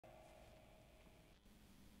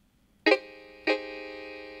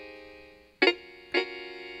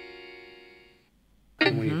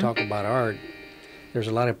when you talk about art, there's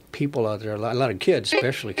a lot of people out there, a lot of kids,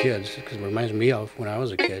 especially kids, because it reminds me of when I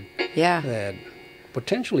was a kid, that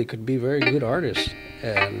potentially could be very good artists,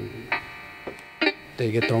 and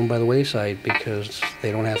they get thrown by the wayside because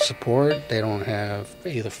they don't have support, they don't have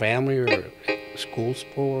either family or school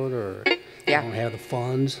support, or they don't have the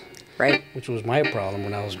funds. Right. Which was my problem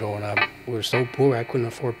when I was growing up. We were so poor I couldn't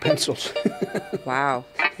afford pencils. Wow.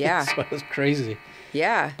 Yeah. So it was crazy.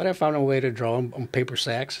 Yeah. But I found a way to draw on paper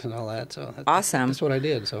sacks and all that. So awesome. That's what I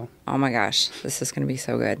did. So. Oh my gosh, this is going to be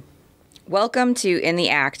so good. Welcome to In the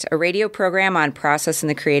Act, a radio program on process in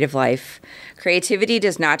the creative life. Creativity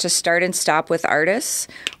does not just start and stop with artists.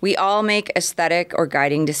 We all make aesthetic or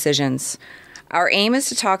guiding decisions. Our aim is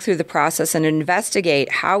to talk through the process and investigate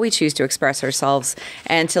how we choose to express ourselves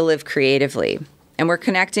and to live creatively. And we're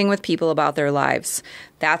connecting with people about their lives.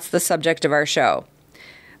 That's the subject of our show.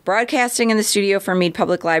 Broadcasting in the studio from Mead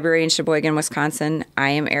Public Library in Sheboygan, Wisconsin,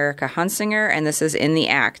 I am Erica Hunsinger, and this is In the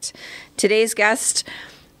Act. Today's guest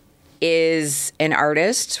is an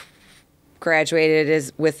artist,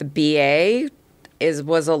 graduated with a BA,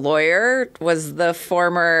 was a lawyer, was the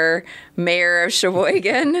former mayor of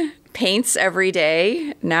Sheboygan, paints every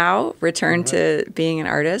day now, returned to being an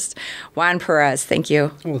artist. Juan Perez, thank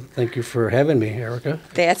you. Well, thank you for having me, Erica.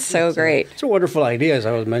 That's so great. It's a wonderful idea, as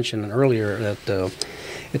I was mentioning earlier, that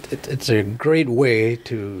it's a great way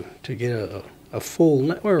to get a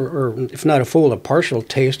full, or if not a full, a partial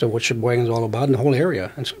taste of what Sheboygan's all about in the whole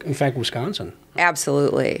area. In fact, Wisconsin.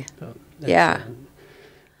 Absolutely. Yeah.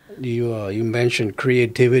 You mentioned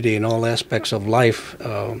creativity in all aspects of life.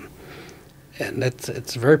 And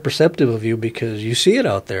it's very perceptive of you because you see it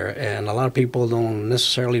out there, and a lot of people don't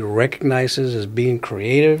necessarily recognize it as being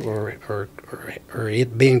creative or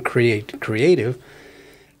it being creative.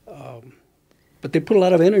 But they put a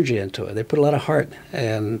lot of energy into it. They put a lot of heart.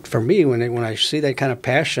 And for me, when I see that kind of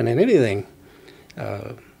passion in anything,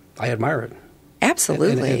 I admire it.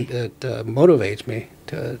 Absolutely. And it motivates me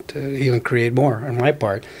to even create more on my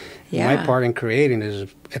part. Yeah. My part in creating is,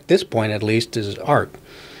 at this point at least, is art.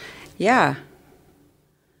 Yeah.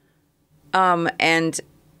 And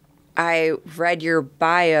I read your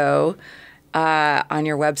bio on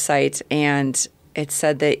your website, and it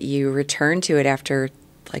said that you returned to it after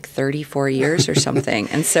like 34 years or something.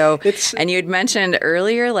 And so, and you had mentioned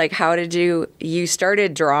earlier, like, how did you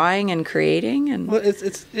started drawing and creating? And well, it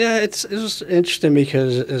was interesting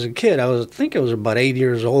because as a kid, I think I was about 8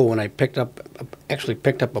 years old when I picked up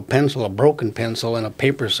a pencil, a broken pencil, and a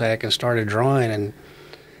paper sack and started drawing.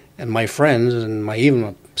 And my friends and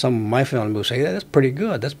even some of my family would say, that's pretty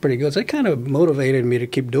good. That's pretty good. So it kind of motivated me to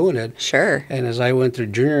keep doing it. Sure. And as I went through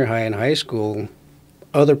junior high and high school,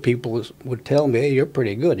 other people would tell me, hey, you're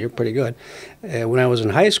pretty good. You're pretty good. When I was in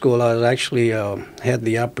high school, I was actually had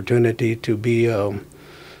the opportunity to be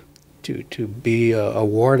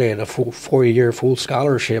awarded a full 4-year full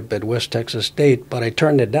scholarship at West Texas State, but I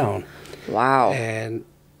turned it down. Wow. And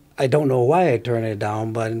I don't know why I turned it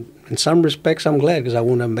down, but in some respects, I'm glad because I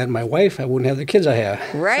wouldn't have met my wife. I wouldn't have the kids I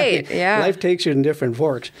have. Right, yeah. Life takes you in different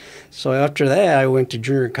forks. So after that, I went to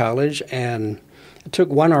junior college and I took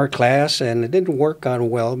one art class, and it didn't work out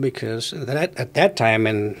well because at that time,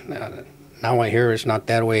 and now I hear it's not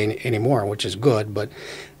that way anymore, which is good, but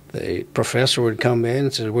the professor would come in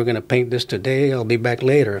and say, we're going to paint this today, I'll be back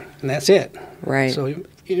later, and that's it. Right. So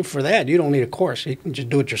for that, you don't need a course. You can just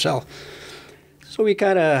do it yourself. So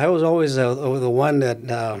I was always the one that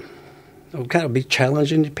would kind of be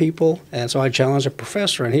challenging people, and so I challenged a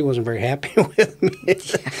professor, and he wasn't very happy with me. Yeah,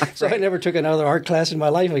 So I never took another art class in my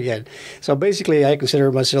life again. So basically, I consider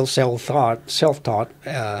myself self-taught,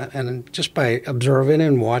 and just by observing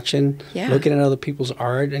and watching, looking at other people's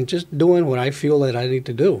art, and just doing what I feel that I need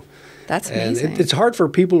to do. That's amazing. And it's hard for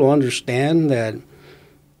people to understand that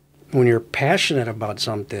when you're passionate about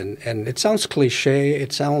something, and it sounds cliche,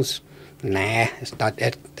 it sounds, it's not,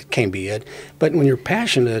 it can't be it, but when you're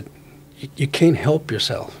passionate, you can't help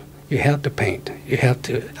yourself. You have to paint. You have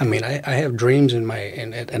to. I mean, I have dreams at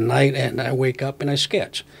night, and I wake up and I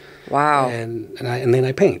sketch. Wow. And then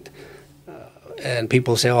I paint. And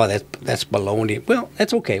people say, "Oh, that's baloney." Well,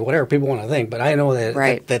 that's okay. Whatever people want to think, but I know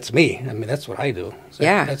that that's me. I mean, that's what I do. So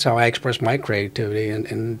that's how I express my creativity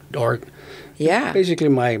in art. Yeah. Basically,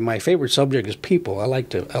 my favorite subject is people. I like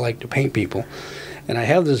to paint people. And I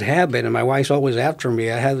have this habit, and my wife's always after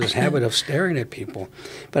me, I have this habit of staring at people.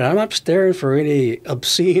 But I'm not staring for any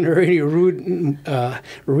obscene or any rude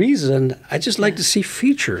reason. I just like to see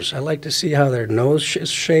features. I like to see how their nose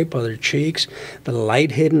is shaped, or their cheeks, the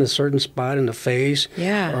light hitting a certain spot in the face,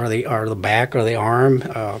 or the back or the arm.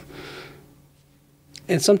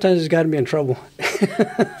 And sometimes it's got me in trouble.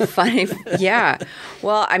 Funny. Yeah.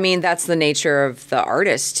 Well, I mean, that's the nature of the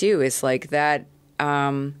artist, too. It's like that.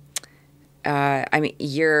 I mean,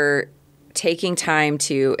 you're taking time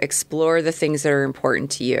to explore the things that are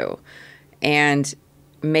important to you and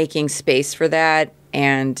making space for that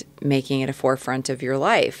and making it a forefront of your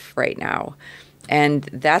life right now. And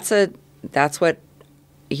that's what,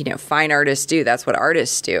 fine artists do. That's what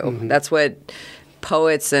artists do. Mm-hmm. That's what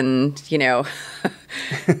poets and,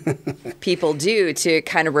 people do to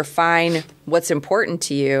kind of refine what's important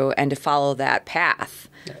to you and to follow that path.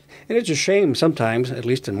 And it's a shame sometimes, at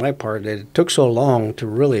least in my part, that it took so long to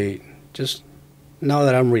really just, now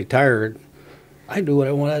that I'm retired, I do what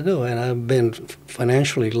I want to do. And I've been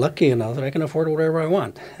financially lucky enough that I can afford whatever I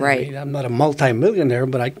want. Right. I mean, I'm not a multi-millionaire,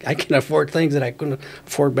 but I can afford things that I couldn't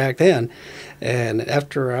afford back then. And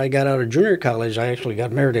after I got out of junior college, I actually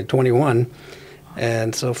got married at 21.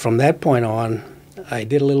 And so from that point on, I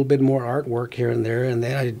did a little bit more artwork here and there, and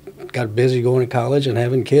then I got busy going to college and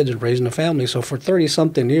having kids and raising a family. So for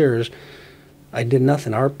 30-something years, I did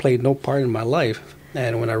nothing. Art played no part in my life.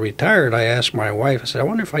 And when I retired, I asked my wife, I said, I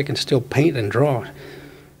wonder if I can still paint and draw.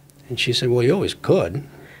 And she said, well, you always could.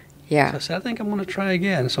 Yeah. So I said, I think I'm going to try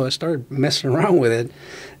again. So I started messing around with it,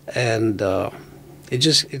 and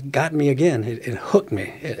it got me again. It hooked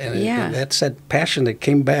me. And that's that passion that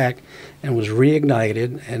came back and was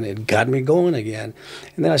reignited, and it got me going again.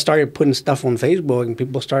 And then I started putting stuff on Facebook, and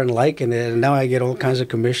people started liking it, and now I get all kinds of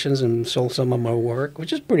commissions and sold some of my work,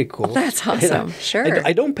 which is pretty cool. Oh, that's awesome. Sure.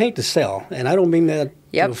 I don't paint to sell, and I don't mean that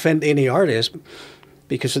to offend any artist,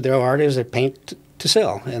 because there are artists that paint to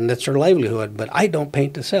sell, and that's their livelihood, but I don't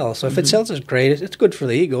paint to sell. So if it sells, it's great. It's good for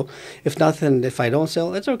the ego. If I don't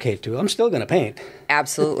sell, it's okay too. I'm still going to paint.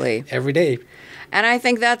 Absolutely. Every day. And I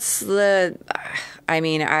think that's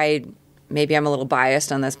maybe I'm a little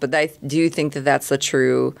biased on this, but I do think that that's the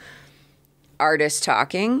true artist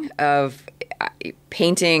talking of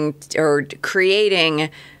painting or creating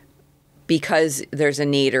because there's a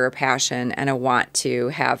need or a passion and a want to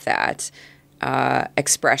have that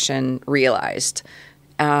expression realized,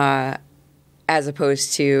 as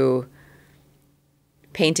opposed to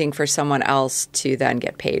painting for someone else to then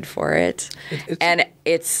get paid for it. And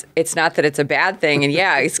it's not that it's a bad thing, and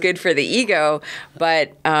it's good for the ego,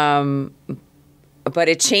 but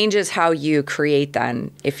it changes how you create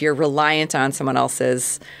then if you're reliant on someone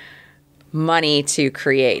else's money to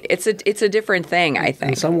create. It's a different thing, I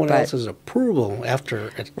think. And someone else's approval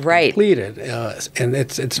after it's completed. And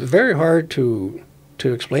it's very hard to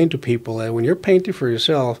explain to people that when you're painting for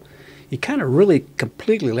yourself, you kind of really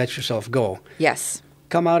completely let yourself go. Yes.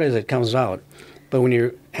 Come out as it comes out. But when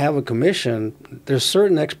you have a commission, there's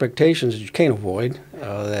certain expectations that you can't avoid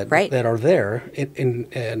that are there,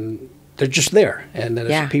 and they're just there. And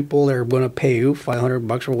there's people that are going to pay you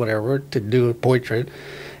 $500 or whatever to do a portrait,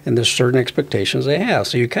 and there's certain expectations they have.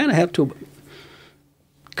 So you kind of have to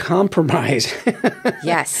compromise.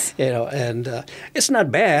 Yes. And it's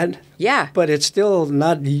not bad. Yeah. But it's still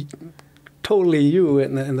not totally you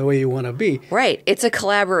in the way you want to be. Right. It's a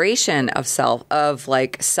collaboration of self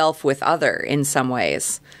with other in some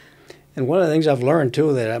ways. And one of the things I've learned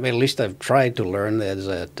too, at least I've tried to learn, is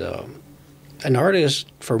that an artist,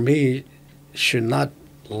 for me, should not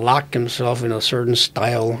lock himself in a certain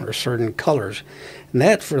style or certain colors. And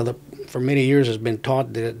that for many years has been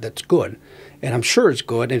taught that's good. And I'm sure it's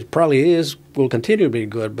good. It probably will continue to be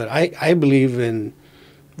good. But I believe in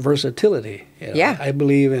versatility. I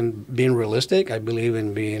believe in being realistic. I believe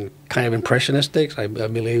in being kind of impressionistic. I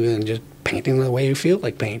believe in just painting the way you feel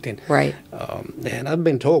like painting. Right. And I've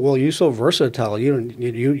been told, well, you're so versatile.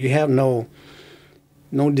 You have no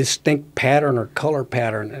distinct pattern or color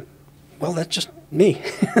pattern. Well, that's just me.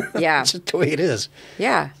 Yeah. That's just the way it is.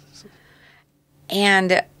 Yeah.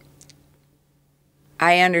 And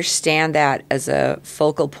I understand that as a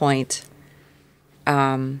focal point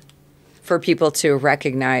for people to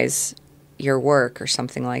recognize your work or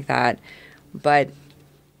something like that. But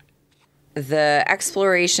the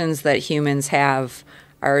explorations that humans have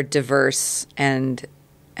are diverse and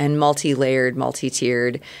multi-layered,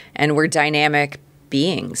 multi-tiered, and we're dynamic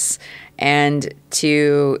beings. And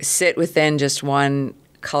to sit within just one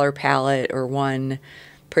color palette or one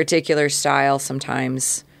particular style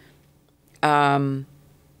sometimes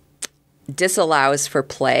disallows for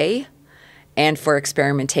play and for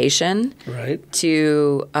experimentation, right,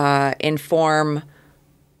 to inform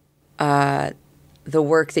the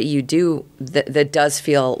work that you do that does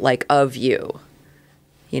feel like of you,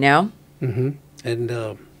 you know? Mm-hmm.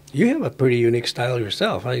 And You have a pretty unique style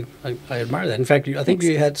yourself. I admire that. In fact, I think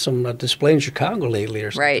you had some display in Chicago lately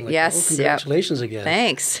or something. Right, like yes. That. Oh, congratulations again.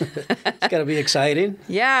 Thanks. It's got to be exciting.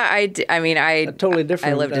 Yeah, I totally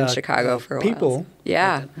different. I lived in Chicago for a while. People.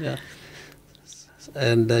 Yeah. Yeah.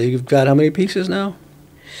 And you've got how many pieces now?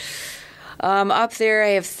 Up there, I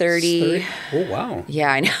have 30. Oh, wow.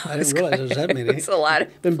 Yeah, I know. I didn't realize there was that many. It's a lot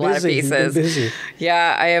of pieces. Been busy.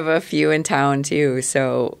 Yeah, I have a few in town, too.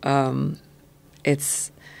 So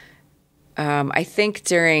it's... I think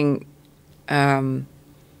during the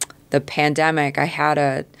pandemic, I had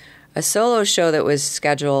a solo show that was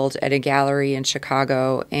scheduled at a gallery in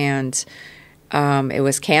Chicago, and it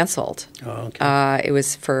was canceled. Oh, okay. It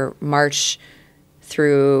was for March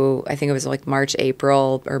through, I think it was like March,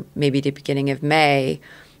 April, or maybe the beginning of May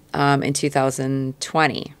in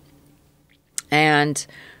 2020. And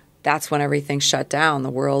that's when everything shut down. The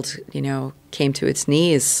world, came to its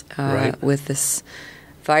knees with this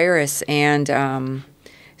virus. And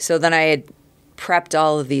so then I had prepped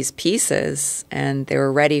all of these pieces, and they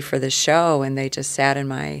were ready for the show, and they just sat in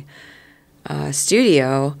my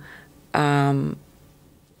studio. But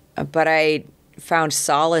I found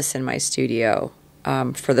solace in my studio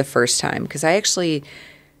for the first time, because I actually,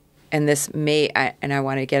 and I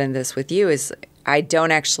want to get into this with you, is I don't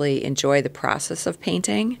actually enjoy the process of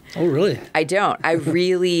painting. Oh, really? I don't. I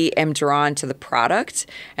really am drawn to the product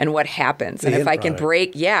and what happens. And if I can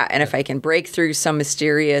if I can break through some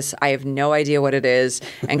mysterious, I have no idea what it is,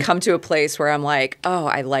 and come to a place where I'm like, oh,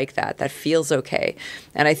 I like that. That feels okay.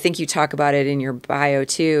 And I think you talk about it in your bio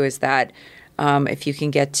too, is that if you can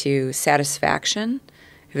get to satisfaction,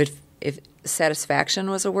 if satisfaction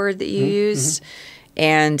was a word that you used,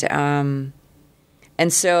 and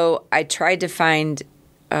so I tried to find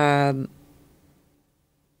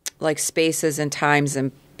like spaces and times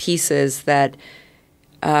and pieces that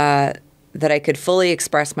I could fully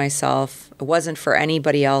express myself. It wasn't for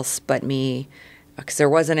anybody else but me, because there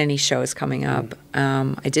wasn't any shows coming up.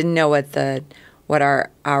 I didn't know what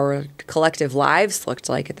our collective lives looked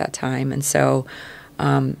like at that time, and so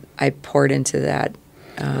I poured into that.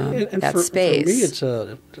 That space. For me,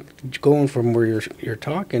 it's going from where you're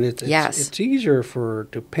talking. It's easier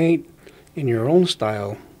to paint in your own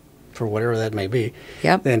style, for whatever that may be,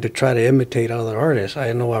 than to try to imitate other artists.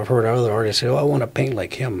 I know I've heard other artists say, "Oh, I want to paint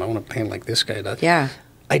like him. I want to paint like this guy does." Yeah.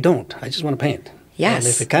 I don't. I just want to paint. Yes.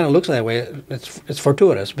 And if it kind of looks that way, it's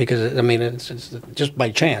fortuitous, because it's just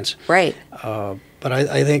by chance. Right. But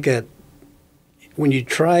I think that when you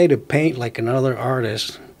try to paint like another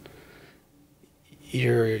artist,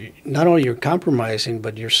 you're not only compromising,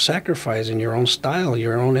 but you're sacrificing your own style,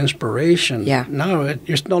 your own inspiration. Yeah. Now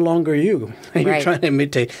it's no longer you. You're trying to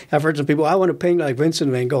imitate. I've heard some people, I want to paint like Vincent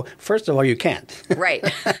van Gogh. First of all, you can't. Right.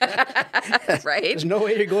 Right. There's no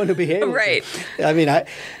way you're going to be able right. to. I mean, I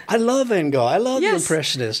love Van Gogh. I love the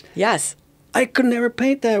Impressionists. Yes. I could never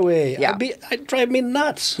paint that way. Yeah. It'd drive me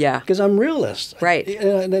nuts. Yeah. Because I'm realist. Right.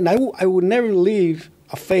 And I would never leave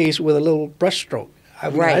a face with a little brushstroke.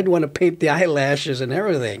 I'd want to paint the eyelashes and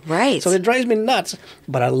everything. Right. So it drives me nuts.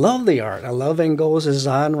 But I love the art. I love Van Gogh's,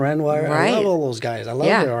 Cézanne, Renoir. Right. I love all those guys. I love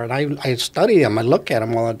their art. I study them. I look at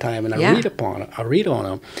them all the time, and I read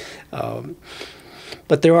on them.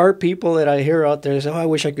 But there are people that I hear out there say, "Oh, I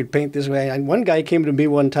wish I could paint this way." And one guy came to me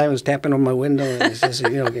one time, was tapping on my window, and he says,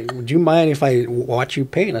 "Would you mind if I watch you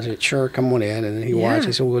paint?" I said, "Sure, come on in." And he watched.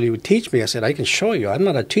 He said, "Well, you would teach me?" I said, "I can show you. I'm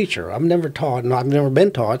not a teacher. I've never taught. No, I've never been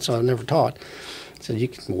taught, so I've never taught." He said, "You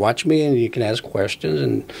can watch me and you can ask questions."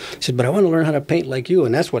 And he said, "But I want to learn how to paint like you."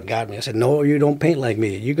 And that's what got me. I said, "No, you don't paint like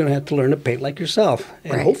me. You're going to have to learn to paint like yourself,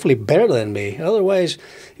 and hopefully better than me. Otherwise,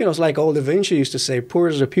 it's like old Da Vinci used to say, poor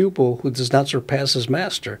is the pupil who does not surpass his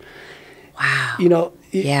master." Wow.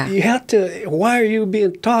 You have to. Why are you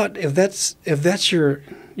being taught if that's your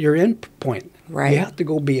end point? Right. You have to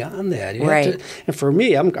go beyond that. You right. have to, and for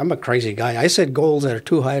me, I'm a crazy guy. I set goals that are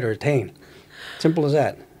too high to attain. Simple as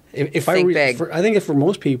that. If I think for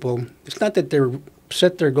most people, it's not that they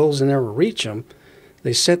set their goals and never reach them.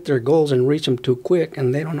 They set their goals and reach them too quick,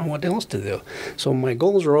 and they don't know what else to do. So my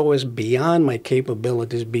goals are always beyond my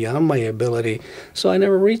capabilities, beyond my ability. So I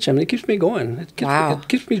never reach them. It keeps me going. It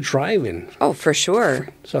keeps me driving. Oh, for sure.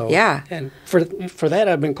 And for that,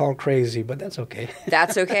 I've been called crazy, but that's okay.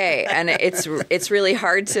 That's okay, and it's really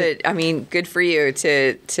hard to. I mean, good for you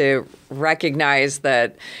to recognize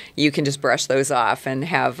that you can just brush those off and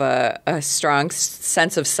have a strong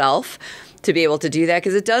sense of self to be able to do that,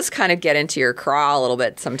 because it does kind of get into your craw a little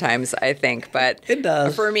bit sometimes, I think. But it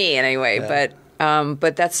does for me anyway. Yeah.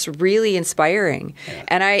 But that's really inspiring. Yeah.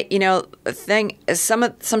 And I,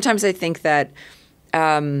 sometimes I think that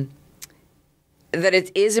that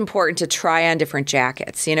it is important to try on different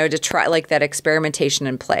jackets, you know, to try like that experimentation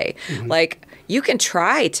and play. Mm-hmm. Like you can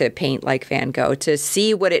try to paint like Van Gogh to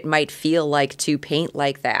see what it might feel like to paint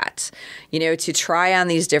like that, you know, to try on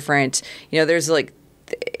these different, you know, there's like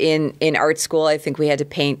in art school, I think we had to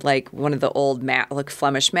paint like one of the old like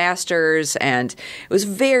Flemish masters, and it was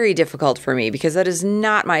very difficult for me because that is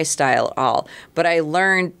not my style at all. But I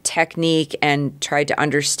learned technique and tried to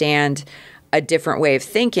understand a different way of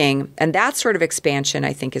thinking, and that sort of expansion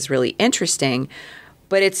I think is really interesting.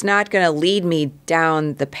 But it's not going to lead me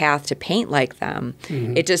down the path to paint like them.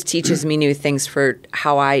 Mm-hmm. It just teaches me new things for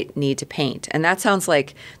how I need to paint, and that sounds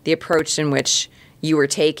like the approach in which you were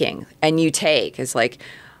taking and you take is like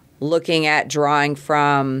looking at drawing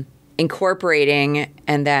from incorporating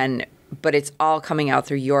and then, but it's all coming out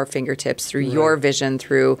through your fingertips, through your vision,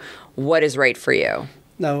 through what is right for you.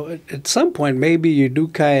 Now, at some point, maybe you do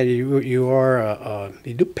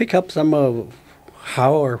you do pick up some of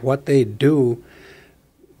how or what they do,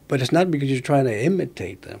 but it's not because you're trying to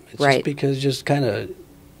imitate them. It's just because just kind of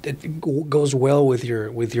it goes well with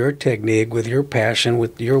your technique, with your passion,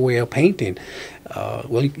 with your way of painting.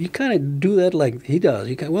 Well, you kind of do that like he does.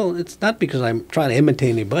 It's not because I'm trying to imitate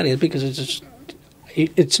anybody. It's because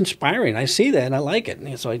it's inspiring. I see that and I like it,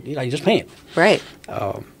 and so I just paint. Right.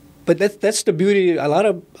 But that's the beauty. A lot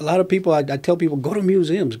of people. I tell people go to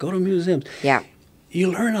museums. Go to museums. Yeah. You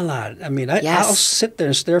learn a lot. I mean, I'll sit there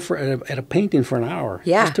and stare at a painting for an hour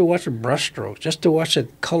just to watch the brushstrokes, just to watch the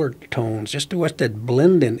color tones, just to watch that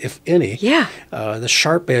blending, if any. Yeah. The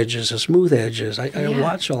sharp edges, the smooth edges. I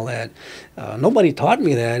watch all that. Nobody taught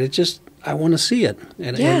me that. It's just I want to see it.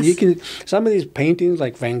 And you can some of these paintings,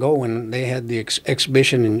 like Van Gogh, when they had the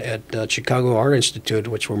exhibition at Chicago Art Institute,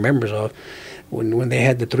 which we're members of, when they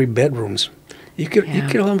had the 3 bedrooms, you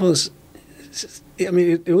could almost. I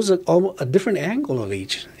mean, it was a different angle of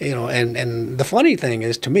each, you know. And the funny thing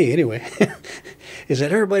is, to me anyway, is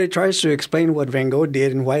that everybody tries to explain what Van Gogh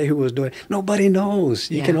did and why he was doing it. Nobody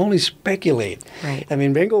knows. You can only speculate. Right. I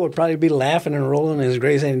mean, Van Gogh would probably be laughing and rolling in his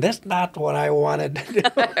grave saying, "That's not what I wanted to do."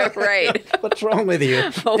 Right. What's wrong with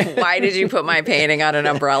you? Why did you put my painting on an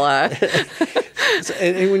umbrella?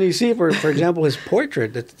 And when you see, for example, his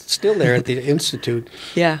portrait that's still there at the Institute,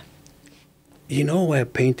 you know why a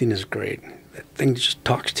painting is great. That thing just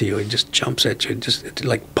talks to you. It just jumps at you. It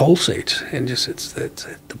like pulsates, and it's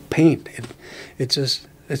the paint. It's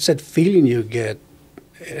that feeling you get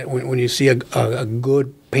when you see a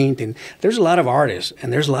good painting. There's a lot of artists,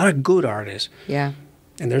 and there's a lot of good artists. Yeah.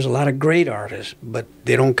 And there's a lot of great artists, but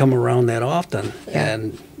they don't come around that often. Yeah.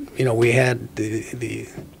 And you know, we had the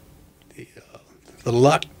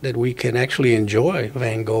luck that we can actually enjoy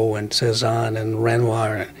Van Gogh and Cezanne and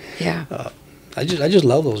Renoir. Yeah. I just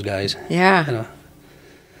love those guys. Yeah. You know.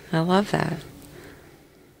 I love that.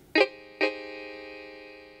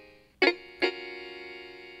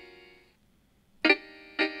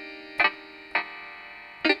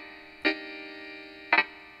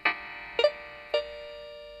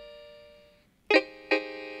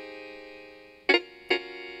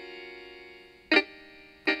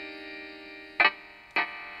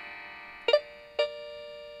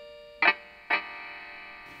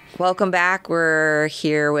 Welcome back. We're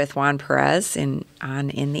here with Juan Perez in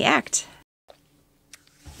the Act.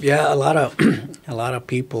 Yeah, a lot of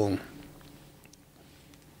people.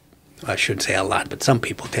 I shouldn't say a lot, but some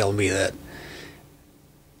people tell me that.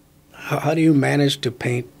 How do you manage to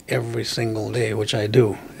paint every single day, which I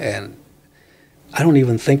do, and I don't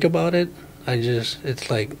even think about it.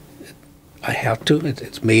 It's like I have to.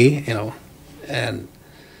 It's me, you know, and.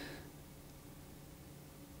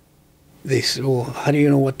 They say, well, how do you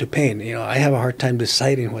know what to paint? You know, I have a hard time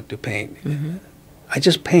deciding what to paint. Mm-hmm. I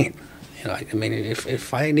just paint. You know, I mean,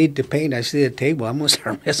 if I need to paint, I see a table, I'm going to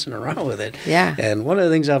start messing around with it. Yeah. And one of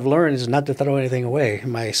the things I've learned is not to throw anything away.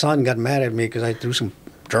 My son got mad at me because I threw some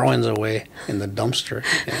drawings away in the dumpster.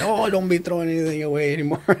 And, don't be throwing anything away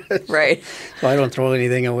anymore. Right. So I don't throw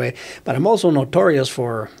anything away. But I'm also notorious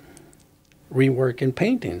for reworking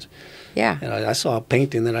paintings. Yeah. And I saw a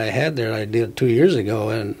painting that I had there I did 2 years ago,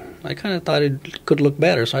 and I kind of thought it could look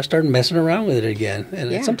better, so I started messing around with it again.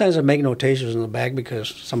 And sometimes I make notations in the back because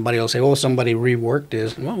somebody will say, "Oh, somebody reworked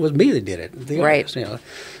this." Well, it was me that did it, the artist, you know.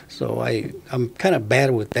 So I'm kind of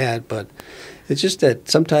bad with that, but it's just that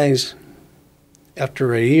sometimes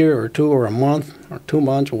after a year or two or a month or 2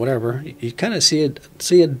 months or whatever, you kind of see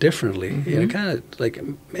it differently. Mm-hmm. You know, kind of like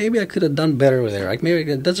maybe I could have done better with it. Like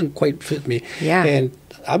maybe it doesn't quite fit me. Yeah. And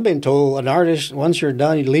I've been told an artist, once you're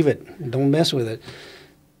done, you leave it. Don't mess with it.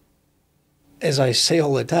 as I say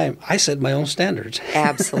all the time, I set my own standards.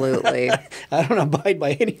 Absolutely. I don't abide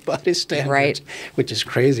by anybody's standards, right. Which is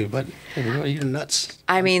crazy, but you're nuts.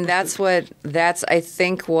 I mean, that's I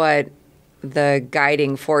think what the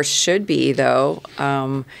guiding force should be, though,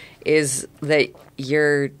 is that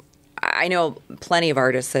I know plenty of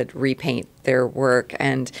artists that repaint their work,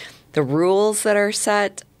 and the rules that are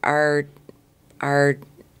set are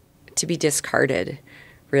to be discarded.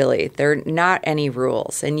 Really, there are not any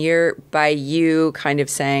rules, and by you kind of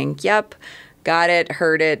saying, "Yep, got it,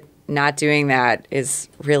 heard it." Not doing that is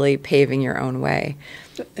really paving your own way.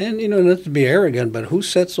 And not to be arrogant, but who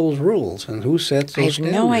sets those rules and who sets those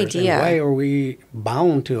standards? I have no idea. And why are we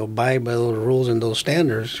bound to abide by those rules and those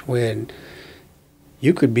standards when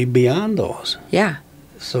you could be beyond those? Yeah.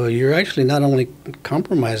 So you're actually not only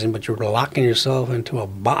compromising, but you're locking yourself into a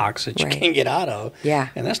box that you can't get out of. Yeah.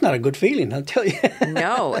 And that's not a good feeling, I'll tell you.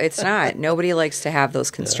 No, it's not. Nobody likes to have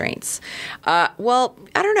those constraints. Well,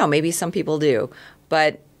 I don't know. Maybe some people do.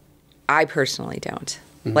 But I personally don't.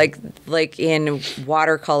 Mm-hmm. Like in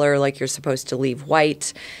watercolor, like you're supposed to leave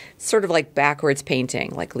white, sort of like backwards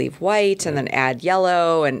painting, like leave white and then add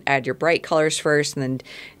yellow and add your bright colors first and then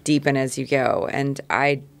deepen as you go. And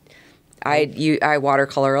I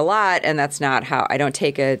watercolor a lot, and that's not how I don't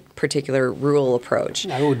take a particular rule approach.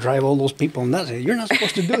 I would drive all those people nuts. You're not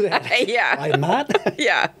supposed to do that. Yeah. I'm not?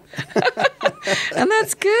 Yeah. And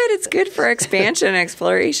that's good. It's good for expansion and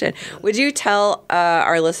exploration. Would you tell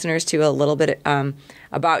our listeners too a little bit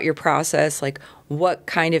about your process? Like, what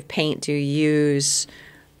kind of paint do you use?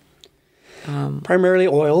 Primarily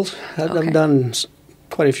oils. I've done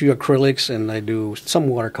quite a few acrylics, and I do some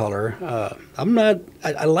watercolor.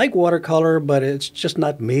 I like watercolor, but it's just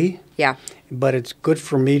not me. Yeah. But it's good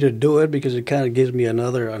for me to do it because it kind of gives me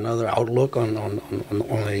another outlook on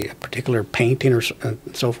a particular painting and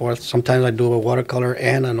so forth. Sometimes I do a watercolor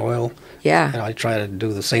and an oil. Yeah. And I try to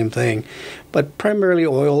do the same thing. But primarily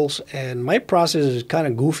oils, and my process is kind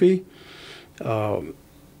of goofy.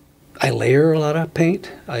 I layer a lot of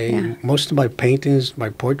paint. Most of my paintings, my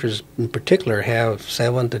portraits in particular, have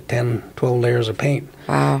 7 to 10, 12 layers of paint.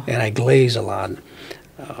 Wow. And I glaze a lot.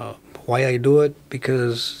 Why I do it?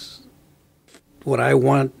 Because what I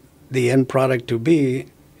want the end product to be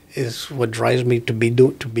is what drives me to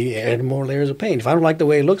be add more layers of paint. If I don't like the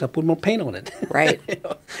way it looks, I put more paint on it. Right.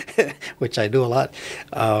 Which I do a lot.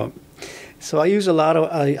 So I use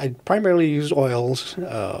I primarily use oils.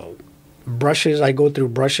 Brushes, I go through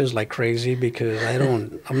brushes like crazy because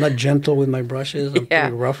I'm not gentle with my brushes. I'm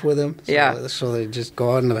pretty rough with them. So they just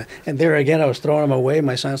go on. And there again, I was throwing them away.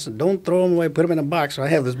 My son said, don't throw them away, put them in a box. So I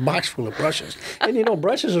have this box full of brushes. And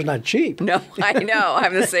brushes are not cheap. No, I know.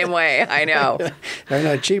 I'm the same way. I know. They're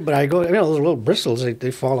not cheap, but I go, those little bristles,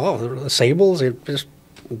 they fall off. The sables, they just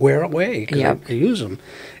wear away because I use them.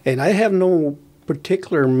 And I have no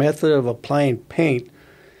particular method of applying paint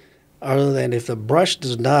other than if the brush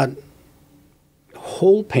does not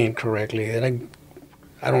hold paint correctly, then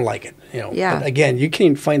I don't like it. Yeah. But again, you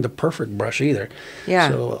can't find the perfect brush either. Yeah.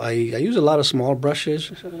 So I use a lot of small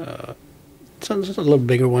brushes, some little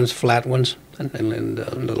bigger ones, flat ones, and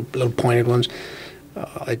little pointed ones.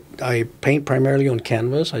 I paint primarily on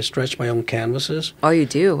canvas. I stretch my own canvases. Oh, you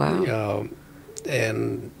do? Wow.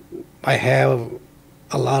 And I have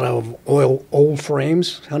a lot of old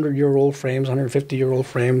frames, 100-year-old frames, 150-year-old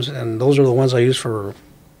frames, and those are the ones I use for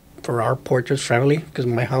our portraits, family, because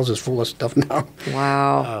my house is full of stuff now.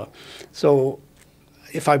 Wow. So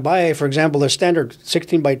if I buy, for example, the standard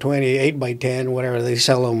 16 by 20, 8 by 10, whatever they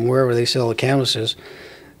sell them, wherever they sell the canvases,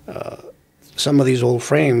 some of these old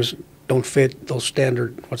frames don't fit those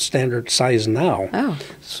standard size now. Oh.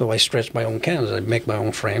 So I stretch my own canvas. I make my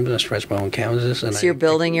own frames and I stretch my own canvases. And so you're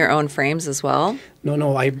building your own frames as well?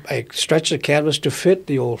 No. I stretch the canvas to fit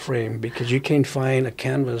the old frame because you can't find a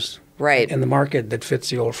canvas in the market that fits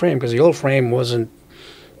the old frame because the old frame wasn't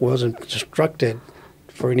constructed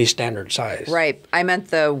for any standard size. Right. I meant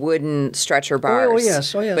the wooden stretcher bars. Oh,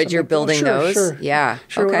 yes. But you're building those? Sure. Yeah.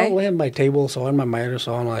 Sure. Okay. Well, I have my table, so on my miter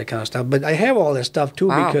saw and all that kind of stuff. But I have all that stuff, too,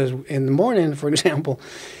 because in the morning, for example,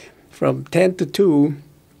 from 10 to 2,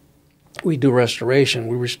 we do restoration.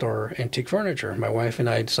 We restore antique furniture. My wife and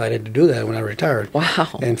I decided to do that when I retired.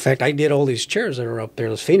 Wow. In fact, I did all these chairs that are up there,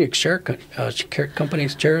 those Phoenix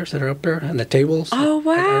company's chairs that are up there, and the tables. Oh,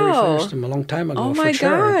 wow. I refinished them a long time ago. Oh, my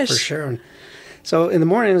gosh. For Sharon. So in the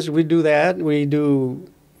mornings, we do that. We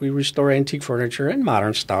restore antique furniture and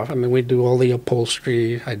modern stuff. I mean, we do all the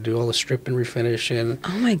upholstery. I do all the strip and refinishing. Oh,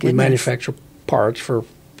 my goodness. We manufacture parts for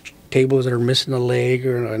tables that are missing a leg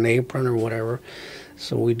or an apron or whatever.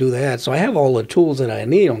 So we do that. So I have all the tools that I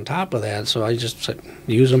need on top of that. So I just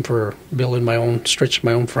use them for building my own, stretching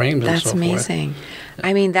my own frames and so forth. That's amazing.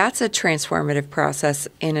 I mean, that's a transformative process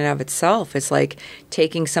in and of itself. It's like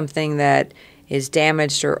taking something that is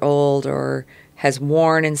damaged or old or has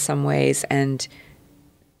worn in some ways and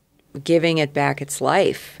giving it back its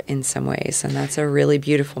life in some ways. And that's a really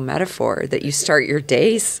beautiful metaphor that you start your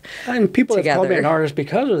days And people together. have called me an artist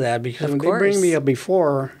because of that, because when they bring me a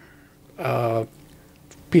before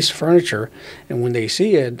piece of furniture, and when they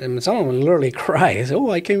see it, and some of them literally cry. They say,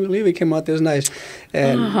 "Oh, I can't believe it came out this nice."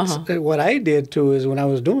 And what I did too is when I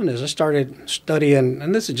was doing this, I started studying,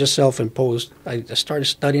 and this is just self-imposed. I started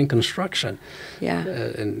studying construction,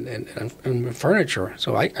 and furniture.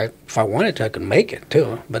 So if I wanted to, I could make it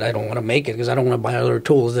too, but I don't want to make it because I don't want to buy other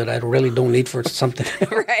tools that I really don't need for something.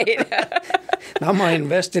 Right. Now I'm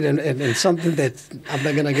invested in something that I'm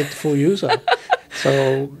not going to get the full use of.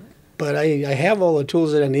 So. But I have all the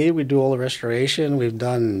tools that I need. We do all the restoration. We've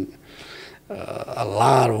done a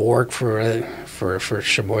lot of work for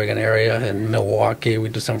Sheboygan area and Milwaukee. We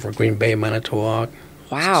do some for Green Bay, Manitowoc,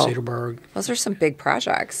 wow, Cedarburg. Those are some big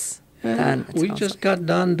projects. Yeah, we just got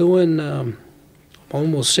done doing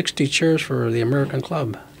almost 60 chairs for the American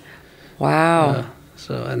Club. Wow.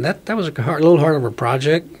 And that was a little harder of a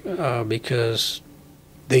project because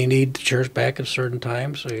they need the chairs back at a certain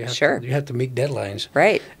time, so you have to meet deadlines,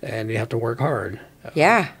 right? And you have to work hard.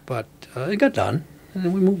 But it got done, and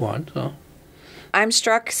then we move on. So I'm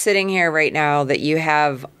struck sitting here right now that you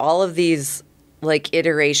have all of these like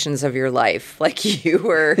iterations of your life. Like you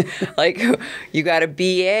were, like you got a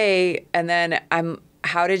BA, and then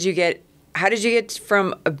How did you get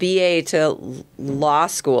from a BA to law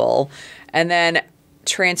school, and then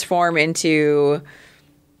transform into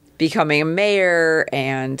becoming a mayor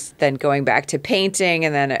and then going back to painting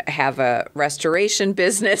and then have a restoration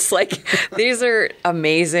business? Like, these are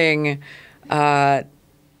amazing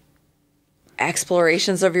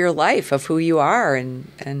explorations of your life, of who you are.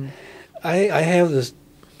 And I have this,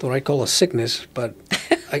 what I call a sickness, but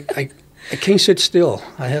I can't sit still.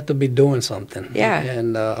 I have to be doing something. Yeah.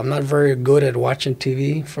 And I'm not very good at watching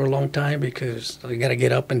TV for a long time because I got to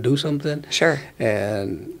get up and do something. Sure.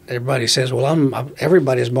 And everybody says, well,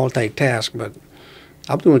 everybody's multitask, but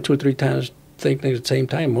I'm doing 2 or 3 times things at the same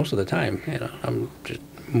time most of the time. I'm just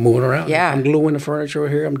moving around. Yeah. I'm gluing the furniture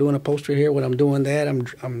here. I'm doing upholstery here. When I'm doing that, I'm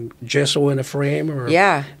gessoing a frame or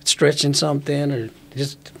stretching something or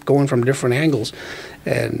just going from different angles.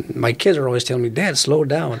 And my kids are always telling me, Dad, slow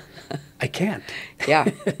down. I can't.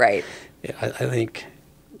 Yeah, right. I think,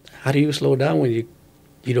 how do you slow down when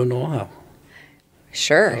you don't know how?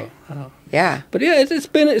 Sure. Yeah. But yeah, it's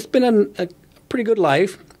been a pretty good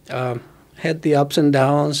life. Had the ups and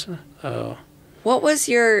downs. What was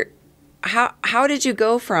your how did you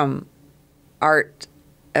go from art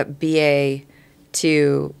BA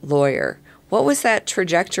to lawyer? What was that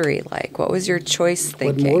trajectory like? What was your choice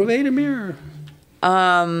thinking? What motivated me? Or?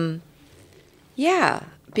 Yeah,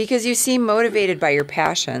 because you seem motivated by your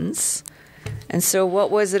passions. And so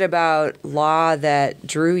what was it about law that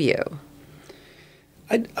drew you?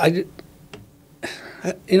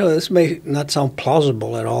 This may not sound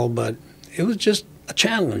plausible at all, but it was just a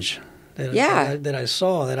challenge that I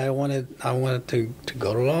saw that I wanted to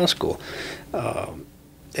go to law school.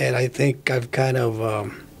 And I think I've kind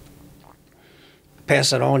of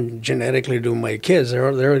pass it on genetically to my kids.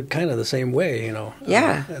 They're kind of the same way,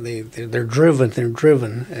 Yeah. They're driven,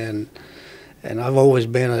 and I've always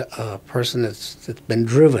been a person that's been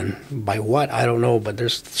driven by what I don't know. But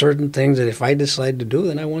there's certain things that if I decide to do,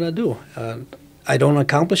 then I want to do. I don't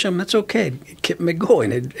accomplish them. That's okay. It keeps me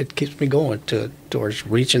going. It keeps me going towards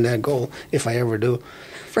reaching that goal if I ever do.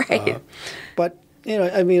 Right. But.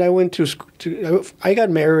 I went I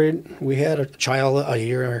got married. We had a child a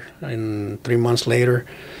year and 3 months later,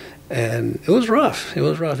 and it was rough. It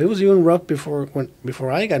was even rough before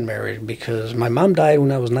I got married because my mom died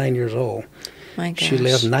when I was 9 years old. My gosh. She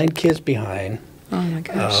left 9 kids behind. Oh my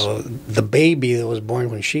gosh. The baby that was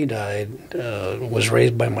born when she died was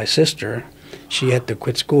raised by my sister. She had to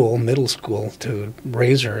quit school, middle school, to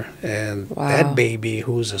raise her. And that baby,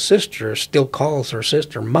 who's a sister, still calls her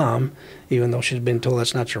sister Mom, even though she's been told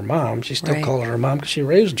that's not your mom. She still calls her Mom because she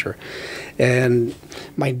raised her. And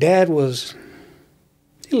my dad was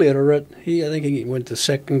illiterate. I think he went to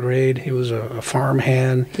 2nd grade. He was a farm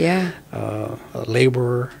hand, a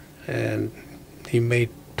laborer, and he made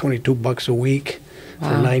 $22 a week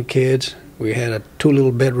for 9 kids. We had a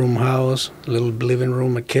 2 bedroom house, a little living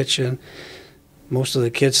room, a kitchen. Most of the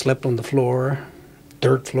kids slept on the floor,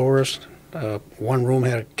 dirt floors, One room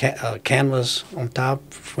had a canvas on top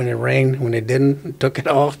when it rained. When it didn't, took it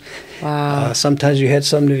off. Wow. Sometimes you had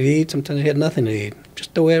something to eat. Sometimes you had nothing to eat.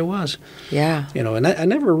 Just the way it was. Yeah. And I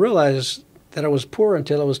never realized that I was poor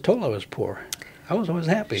until I was told I was poor. I was always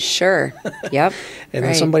happy. Sure. Yep. And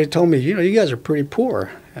then somebody told me, you guys are pretty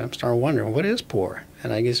poor. And I'm starting wondering, what is poor?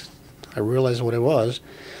 And I guess I realized what it was.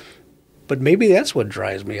 But maybe that's what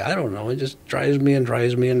drives me. I don't know. It just drives me and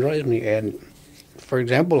drives me and drives me. And, for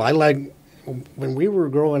example, when we were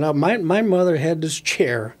growing up, my mother had this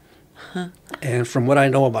chair. And from what I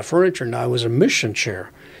know about furniture now, it was a mission chair,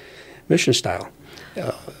 mission style.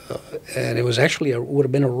 And it was actually would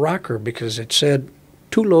have been a rocker because it said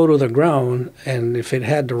too low to the ground. And if it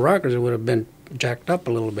had the rockers, it would have been jacked up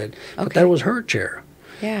a little bit. Okay. But that was her chair.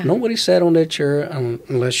 Yeah. Nobody sat on that chair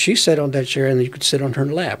unless she sat on that chair and you could sit on her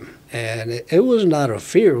lap. And it was not a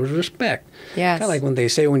fear, it was respect. Yes. Kind of like when they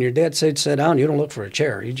say when your dad said sit down, you don't look for a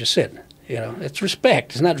chair, you just sit. It's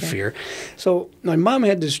respect, it's not fear. So my mom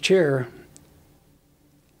had this chair.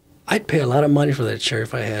 I'd pay a lot of money for that chair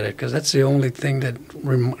if I had it because that's the only thing that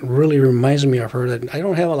really reminds me of her. That I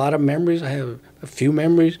don't have a lot of memories. I have a few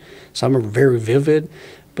memories. Some are very vivid,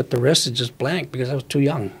 but the rest is just blank because I was too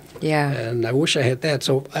young. Yeah. And I wish I had that.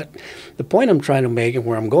 So the point I'm trying to make and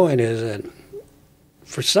where I'm going is that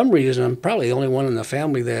for some reason I'm probably the only one in the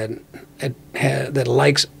family that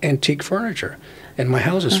likes antique furniture, and my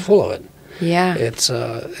house is full of it. Yeah. It's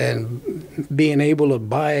and being able to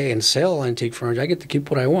buy and sell antique furniture, I get to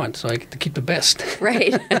keep what I want, so I get to keep the best.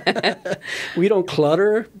 Right. We don't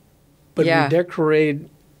clutter, but we decorate,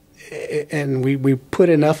 and we put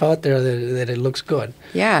enough out there that it looks good.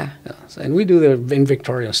 Yeah. And we do the in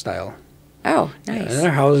Victorian style. Oh, nice. And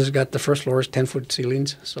our house has got the first floor is 10-foot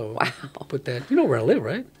ceilings, so put that. You know where I live,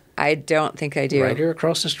 right? I don't think I do. Right here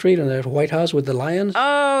across the street in the White House with the lions.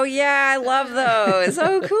 Oh, yeah, I love those.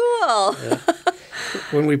 Oh, cool. Yeah.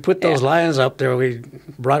 When we put those lions up there, we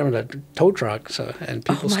brought them in a tow truck, and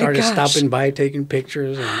people started stopping by, taking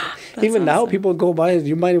pictures. And even now, people go by, do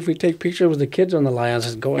you mind if we take pictures with the kids on the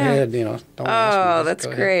lions? Go ahead, don't ask me. That's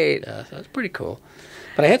great. Yeah, that's pretty cool.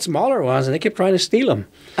 But I had smaller ones, and they kept trying to steal them.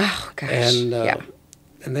 Oh, gosh.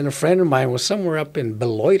 And then a friend of mine was somewhere up in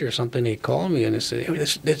Beloit or something. He called me and he said, hey,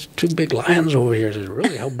 there's two big lions over here. I said,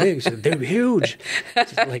 really? How big? He said, they're huge.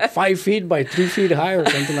 Said, like 5 feet by 3 feet high or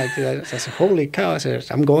something like that. I said, holy cow. I said,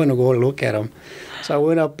 I'm going to go look at them. So I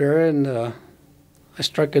went up there and I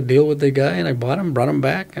struck a deal with the guy and I bought them, brought them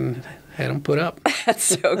back, and had them put up. That's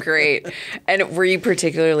so great. And were you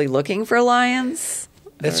particularly looking for lions?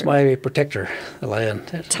 That's my protector, the lion.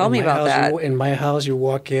 Tell me about that. In my house, you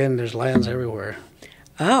walk in, there's lions everywhere.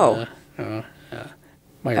 Oh.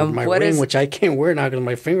 My ring, which I can't wear now because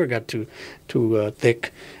my finger got too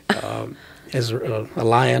thick, is a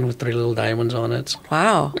lion with 3 little diamonds on it.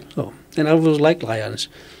 Wow. So, and I always like lions.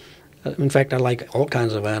 In fact, I like all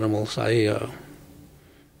kinds of animals. I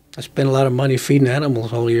spend a lot of money feeding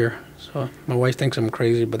animals all year. So my wife thinks I'm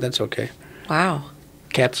crazy, but that's okay. Wow.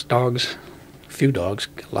 Cats, dogs, a few dogs,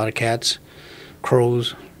 a lot of cats,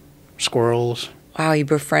 crows, squirrels. Wow, you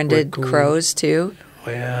befriended crows too? Oh,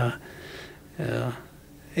 yeah.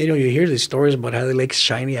 You hear these stories about how they like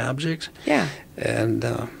shiny objects. Yeah. And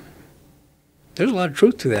there's a lot of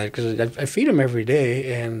truth to that because I feed them every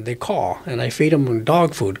day and they caw. And I feed them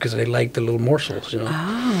dog food because they like the little morsels,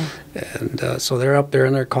 Oh. And so they're up there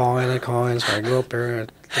and they're cawing. So I go up there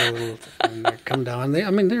and they come down. They're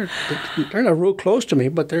not real close to me,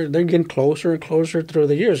 but they're getting closer and closer through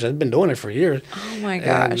the years. I've been doing it for years. Oh, my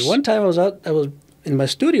gosh. And one time I was in my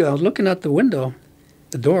studio. I was looking out the window.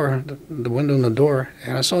 The window in the door,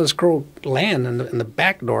 and I saw this crow land in the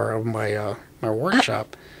back door of my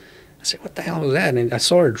workshop. I said, "What the hell was that?" And I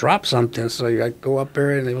saw her drop something, so I go up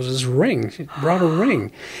there, and it was this ring. She brought a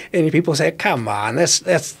ring, and people say, "Come on, that's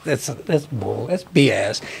bull, that's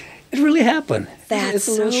BS." It really happened. That's it's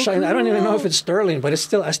a little so shiny. cool. I don't even know if it's sterling, but I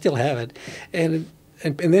still have it, and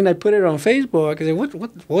then I put it on Facebook. I said,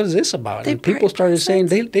 what is this about? And people started saying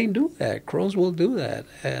they do that. Crows will do that.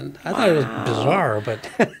 And I thought it was bizarre, but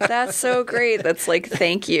that's so great. That's like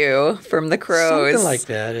thank you from the crows. Something like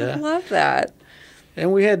that, yeah. I love that.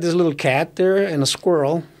 And we had this little cat there and a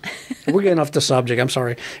squirrel. We're getting off the subject. I'm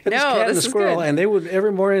sorry. This cat and a squirrel, and they would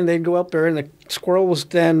every morning they'd go up there, and the squirrel would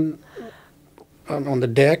stand on the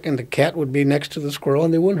deck, and the cat would be next to the squirrel,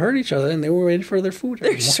 and they wouldn't hurt each other, and they were waiting for their food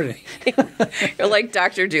every morning. You're like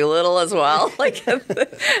Dr. Dolittle as well, like an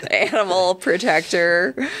animal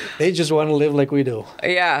protector. They just want to live like we do.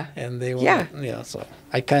 Yeah. And they want, so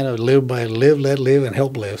I kind of live by live, let live, and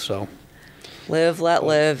help live, so. Live, let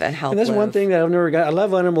live, and help live. And that's one thing that I've never got. I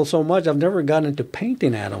love animals so much, I've never gotten into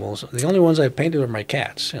painting animals. The only ones I've painted are my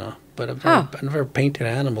cats, but I've never painted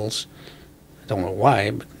animals. I don't know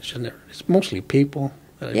why, but it's mostly people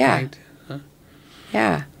that I paint.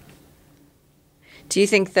 Yeah. Do you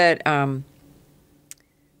think that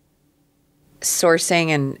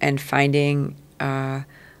sourcing and finding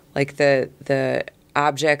like the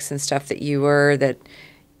objects and stuff that you were, that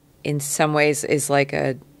in some ways is like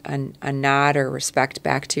a nod or respect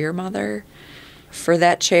back to your mother for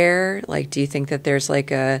that chair? Like, do you think that there's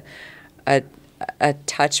like a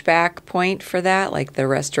touchback point for that? Like the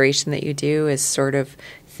restoration that you do is sort of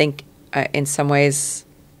in some ways,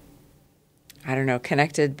 I don't know,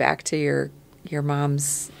 connected back to your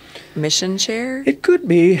mom's mission chair? It could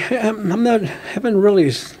be. Haven't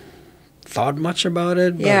really thought much about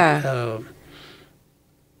it. But,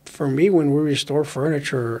 for me, when we restore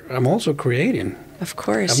furniture, I'm also creating. Of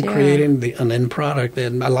course, I'm creating an end product,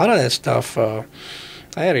 and a lot of that stuff. I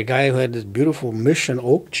had a guy who had this beautiful mission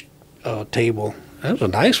oak table. That was a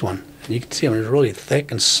nice one. You can see them; it's really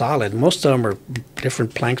thick and solid. Most of them are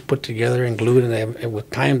different planks put together and glued, and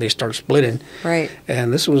with time they start splitting. Right.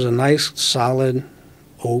 And this was a nice, solid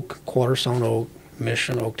oak, quarter-sawn oak,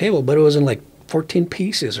 mission oak table, but it was in like 14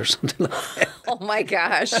 pieces or something like that. Oh my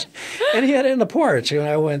gosh. And he had it in the porch when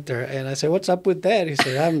I went there. And I said, "What's up with that?" He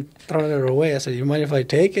said, "I'm throwing it away." I said, "You mind if I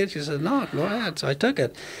take it?" She said, "No, go ahead." So I took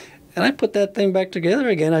it. And I put that thing back together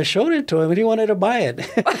again. I showed it to him, and he wanted to buy it.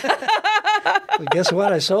 But guess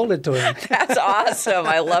what? I sold it to him. That's awesome.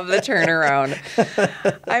 I love the turnaround.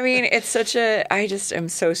 I mean, it's I just am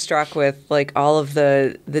so struck with like all of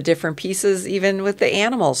the different pieces, even with the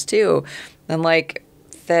animals too. And like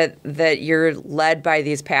that you're led by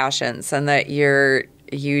these passions, and that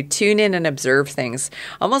you tune in and observe things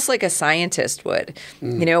almost like a scientist would.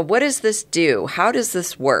 You know, what does this do? How does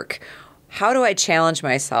this work? How do I challenge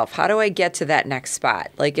myself? How do I get to that next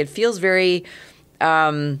spot? Like, it feels very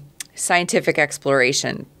scientific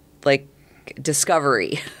exploration, like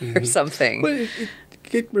discovery or something. But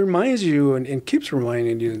it reminds you and keeps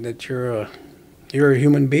reminding you that you're a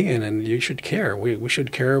human being, and you should care. We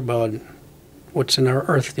should care about what's in our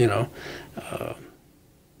earth, you know.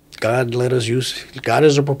 God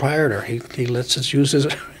is a proprietor. He lets us use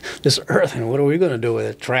this earth, and what are we going to do with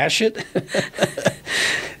it? Trash it?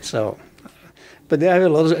 So, but I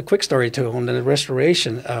have a quick story too on the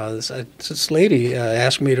restoration. This lady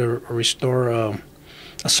asked me to restore a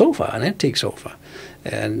sofa, an antique sofa,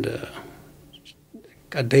 and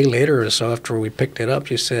a day later or so after we picked it up,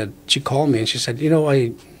 she called me and she said, "You know,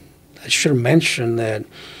 I should have mentioned that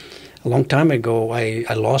a long time ago, I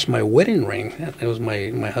lost my wedding ring. It was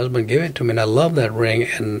my husband gave it to me, and I love that ring,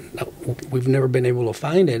 and we've never been able to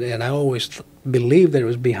find it. And I always believed that it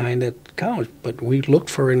was behind that couch, but we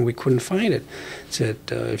looked for it and we couldn't find it." I said,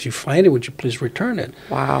 "If you find it, would you please return it?"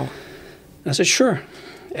 Wow. I said, "Sure."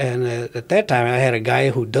 And at that time, I had a guy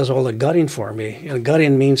who does all the gutting for me. You know,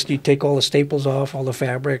 gutting means you take all the staples off, all the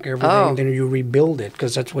fabric, everything, and then you rebuild it,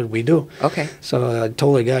 because that's what we do. Okay. So I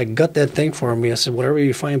told the guy, "Gut that thing for me." I said, "Whatever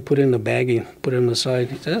you find, put it in the baggie, put it on the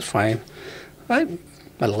side." He said, "That's fine." I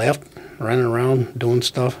left, running around, doing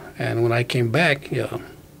stuff, and when I came back,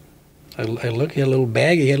 I looked at a little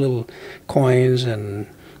bag. He had little coins and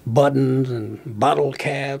buttons and bottle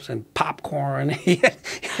caps and popcorn.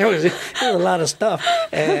 There was a lot of stuff.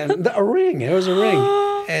 And a ring. There was a ring.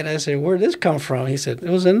 And I said, "Where'd this come from?" He said, "It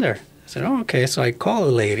was in there." I said, "Oh, okay." So I called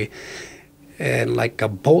the lady. And like a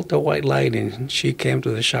bolt of white lightning, she came to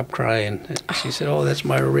the shop crying. She said, "Oh, that's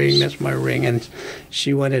my ring. That's my ring." And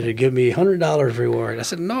she wanted to give me $100 reward. I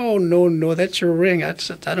said, No, that's your ring. I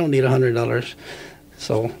said, "I don't need $100.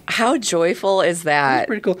 So how joyful is that?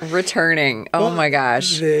 Pretty cool. Returning. Oh my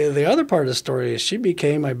gosh. The other part of the story is she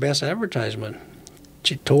became my best advertisement.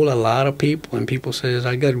 She told a lot of people, and people says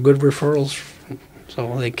I got good referrals,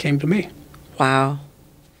 so they came to me. Wow.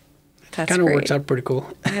 That's kind of great. Works out pretty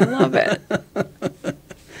cool. I love it.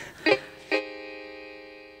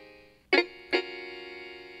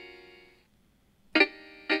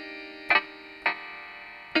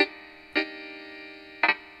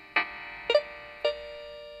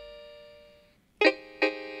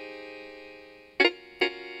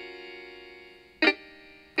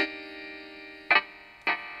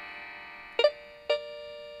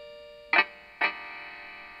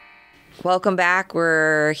 Welcome back.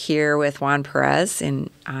 We're here with Juan Perez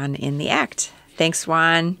on In the Act. Thanks,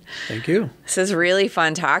 Juan. Thank you. This is really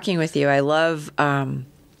fun talking with you. I love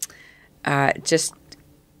just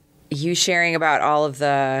you sharing about all of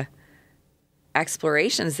the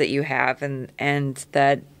explorations that you have, and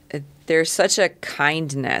that there's such a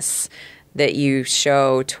kindness that you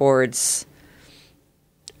show towards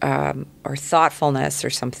or thoughtfulness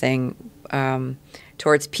or something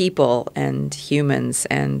towards people and humans,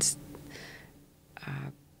 and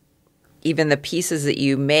even the pieces that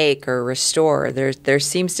you make or restore, there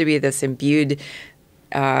seems to be this imbued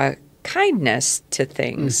kindness to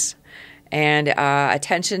things and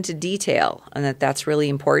attention to detail, and that's really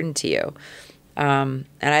important to you. And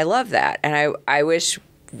I love that. And I wish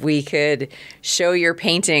we could show your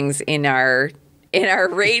paintings in our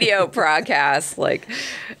radio broadcast. Like,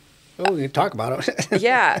 oh, we can talk about it.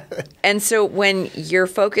 Yeah. And so when your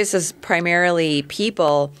focus is primarily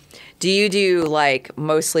people, do you do like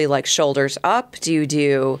mostly like shoulders up? Do you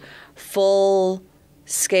do full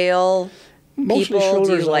scale Mostly people? shoulders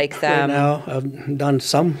Do you like up them? Right now, I've done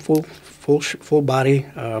some full body.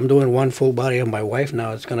 I'm doing one full body of my wife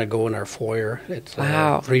now. It's going to go in our foyer. It's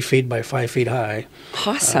 3 feet by 5 feet high.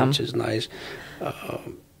 Awesome. Which is nice.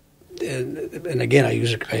 And again, I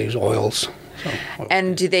use oils. So,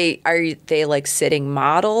 and are they like sitting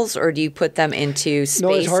models, or do you put them into spaces?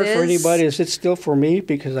 No, it's hard for anybody to sit still for me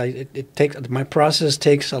because it takes my process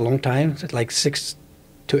takes a long time. It's like 6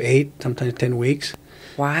 to 8, sometimes 10 weeks.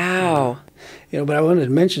 Wow. But I wanted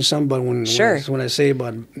to mention something when I say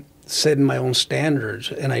about setting my own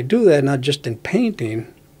standards, and I do that not just in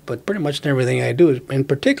painting, but pretty much in everything I do. In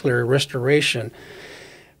particular, restoration.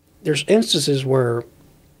 There's instances where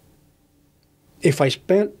if I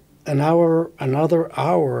spent another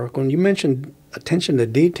hour, when you mentioned attention to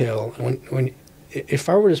detail, if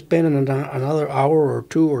I were to spend another hour or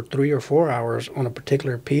 2 or 3 or 4 hours on a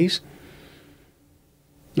particular piece,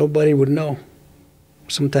 nobody would know.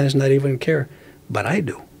 Sometimes not even care, but I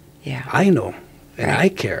do. Yeah, I know, and I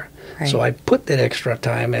care. Right. So I put that extra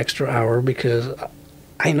time, extra hour, because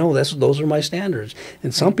I know those are my standards.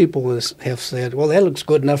 And some people have said, "Well, that looks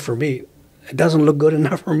good enough for me." It doesn't look good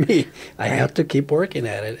enough for me. I have to keep working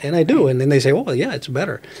at it, and I do. And then they say, "Oh, yeah, it's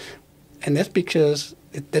better," and that's because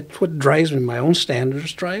that's what drives me. My own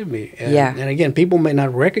standards drive me. And, and again, people may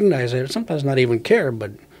not recognize it, sometimes not even care,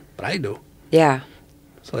 but I do. Yeah.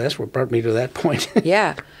 So that's what brought me to that point.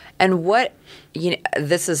 Yeah. And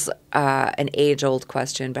this is an age-old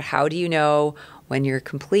question, but how do you know when you're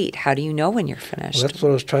complete? How do you know when you're finished? Well, that's what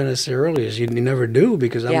I was trying to say earlier, is you never do,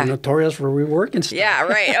 because I'm notorious for reworking stuff. Yeah,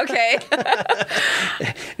 right. Okay.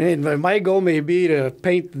 And my goal may be to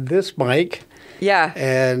paint this mic. Yeah.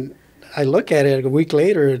 And I look at it a week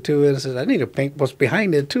later or two and say, I need to paint what's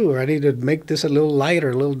behind it too, or I need to make this a little lighter,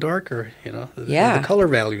 a little darker, The color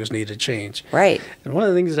values need to change. Right. And one of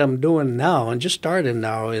the things that I'm doing now, and just started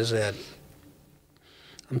now, is that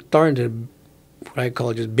I'm starting to, what I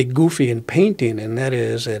call just be goofy in painting, and that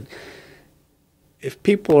is that if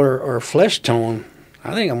people are flesh tone,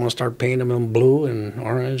 I think I'm going to start painting them in blue and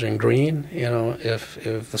orange and green. If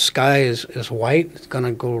the sky is white, it's going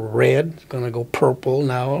to go red. It's going to go purple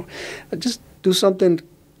now. Just do something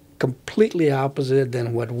completely opposite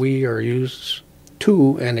than what we are used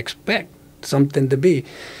to and expect something to be.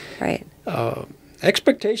 Right.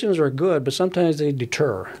 Expectations are good, but sometimes they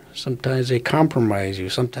deter. Sometimes they compromise you.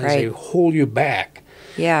 Sometimes they hold you back.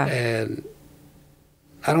 Yeah. And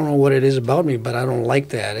I don't know what it is about me, but I don't like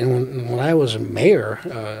that. And when I was mayor,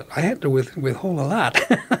 I had to withhold a lot.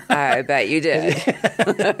 I bet you did. You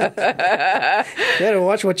had to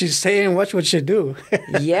watch what you say and watch what you do.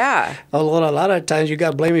 Yeah. Although a lot of times you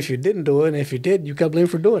got blamed if you didn't do it, and if you did, you got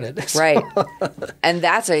blamed for doing it. So. Right. And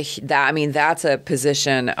that's a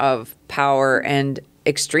position of power and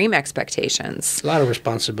extreme expectations. A lot of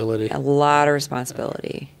responsibility.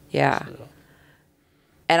 Yeah. So.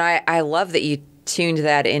 And I love that you tuned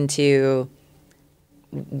that into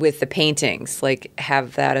with the paintings, like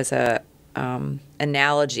have that as a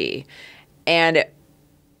analogy. And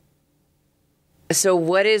so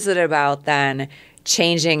what is it about then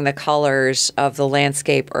changing the colors of the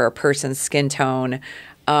landscape or a person's skin tone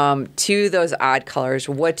to those odd colors?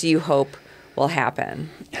 What do you hope will happen?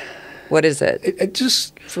 What is it? It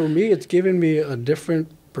just, for me, it's given me a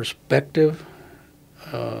different perspective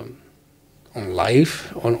on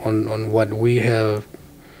life, on what we have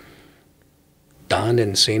done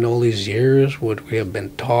and seen all these years, what we have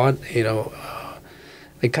been taught.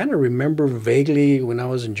 I kind of remember vaguely when I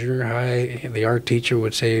was in junior high, the art teacher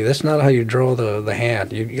would say, that's not how you draw the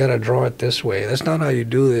hand. You got to draw it this way. That's not how you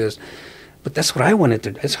do this. But that's what I wanted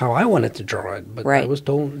to. That's how I wanted to draw it. But I was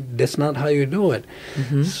told that's not how you do it.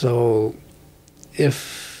 Mm-hmm. So,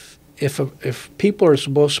 if people are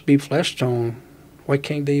supposed to be flesh tone, why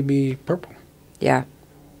can't they be purple? Yeah.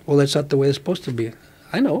 Well, that's not the way it's supposed to be.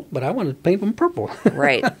 I know, but I want to paint them purple.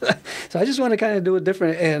 Right. So I just want to kind of do it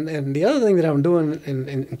different. And the other thing that I'm doing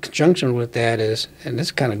in conjunction with that is, and it's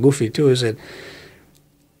kind of goofy too, is that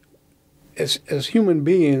as human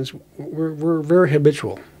beings, we're very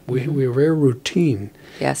habitual. We're very routine.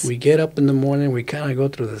 Yes. We get up in the morning, we kind of go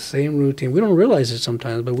through the same routine. We don't realize it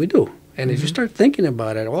sometimes, but we do. And if you start thinking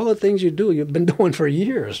about it, all the things you do, you've been doing for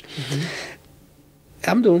years.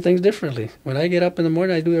 I'm doing things differently. When I get up in the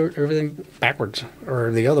morning, I do everything backwards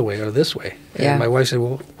or the other way or this way. And my wife said,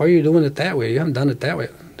 well, why are you doing it that way? You haven't done it that way.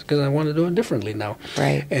 It's because I want to do it differently now.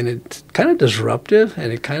 Right. And it's kind of disruptive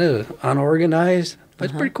and it kind of unorganized, but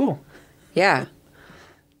it's pretty cool. Yeah.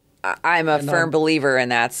 I'm a firm believer in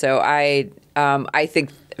that. So I think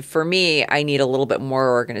for me, I need a little bit more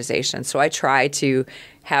organization. So I try to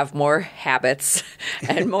have more habits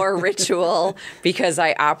and more ritual because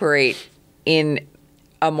I operate in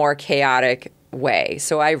a more chaotic way.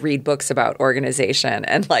 So I read books about organization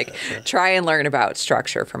and like try and learn about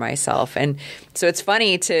structure for myself. And so it's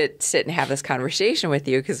funny to sit and have this conversation with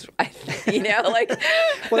you because, like.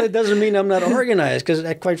 Well, it doesn't mean I'm not organized because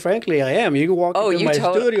quite frankly, I am. You can walk into my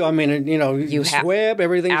studio. I mean, you swept,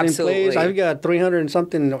 everything's in place. I've got 300 and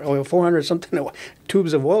something or 400 something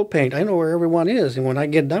tubes of oil paint. I know where everyone is. And when I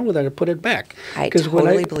get done with it, I put it back. I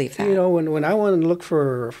totally believe that. When I want to look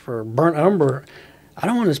for burnt umber, I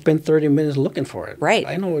don't want to spend 30 minutes looking for it. Right.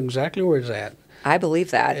 I know exactly where it's at. I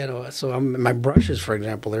believe that. So my brushes, for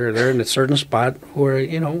example, they're in a certain spot where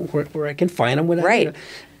where I can find them when I need them.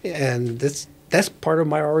 And that's part of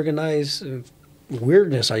my organized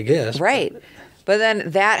weirdness, I guess. Right. But then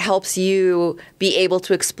that helps you be able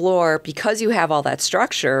to explore because you have all that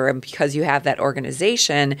structure and because you have that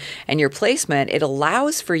organization and your placement, it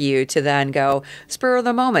allows for you to then go, spur of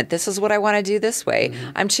the moment, this is what I want to do this way.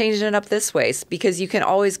 I'm changing it up this way because you can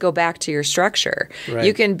always go back to your structure. Right.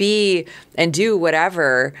 You can be and do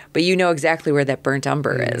whatever, but you know exactly where that burnt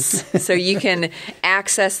umber is. So you can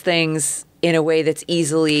access things in a way that's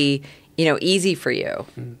easy for you,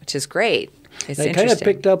 which is great. It's interesting. I kind of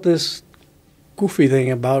picked up this goofy thing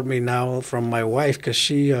about me now from my wife because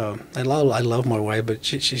she I love my wife, but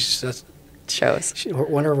she says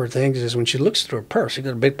one of her things is when she looks through her purse, she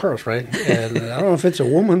got a big purse, right? And I don't know if it's a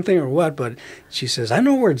woman thing or what, but she says, I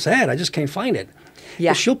know where it's at, I just can't find it.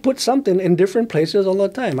 Yeah. She'll put something in different places all the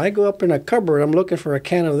time. I go up in a cupboard, I'm looking for a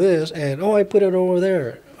can of this, and I put it over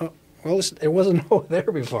there. Well, it wasn't over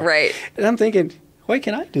there before. Right. And I'm thinking, why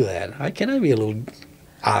can't I do that? Why can't I be a little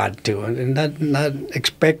odd to it and not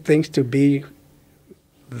expect things to be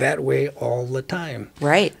that way all the time.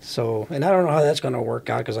 Right. So, and I don't know how that's going to work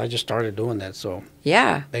out because I just started doing that. So,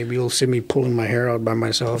 yeah. Maybe you'll see me pulling my hair out by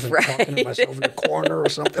myself and talking to myself in the corner or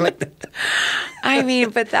something like that. I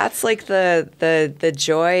mean, but that's like the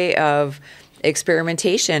joy of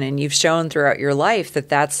experimentation. And you've shown throughout your life that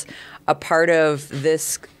that's a part of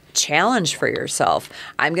this challenge for yourself.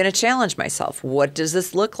 I'm going to challenge myself. What does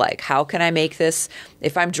this look like? How can I make this?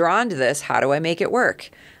 If I'm drawn to this, how do I make it work?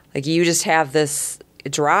 Like you just have this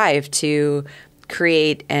drive to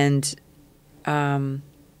create and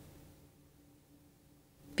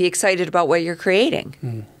be excited about what you're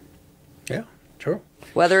creating. Yeah, true.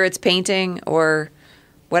 Whether it's painting or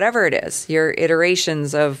whatever it is, your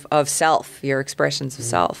iterations of self, your expressions of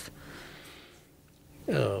self.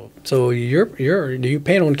 So do you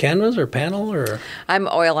paint on canvas or panel or? I'm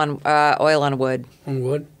oil on wood. On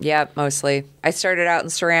wood? Yeah, mostly. I started out in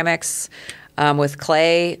ceramics. With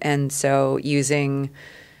clay, and so using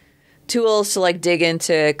tools to like dig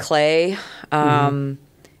into clay,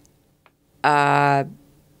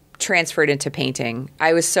 transferred into painting.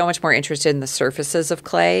 I was so much more interested in the surfaces of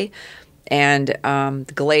clay and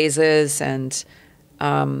the glazes and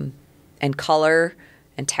color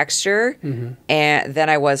and texture, and then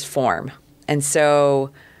I was form, and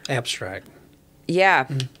so abstract. Yeah,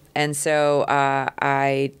 and so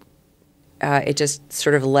it just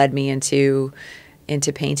sort of led me into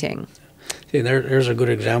painting. See, there's a good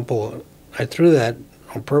example. I threw that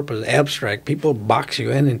on purpose. Abstract. People box you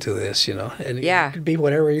into this, and it could be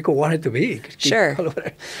whatever you could want it to be. Sure.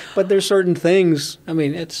 But there's certain things. I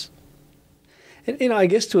mean, I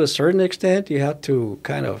guess to a certain extent, you have to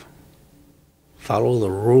kind of follow the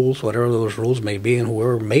rules, whatever those rules may be, and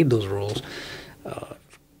whoever made those rules.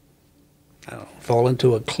 I don't know, fall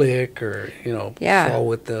into a clique or fall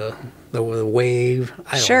with the wave.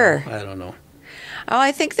 I don't know. Oh,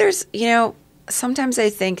 I think there's, sometimes I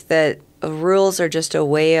think that rules are just a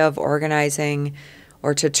way of organizing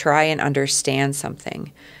or to try and understand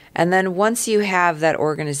something. And then once you have that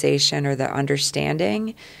organization or the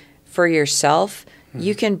understanding for yourself,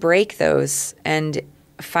 you can break those and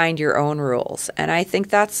find your own rules. And I think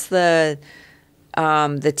that's the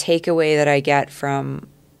takeaway that I get from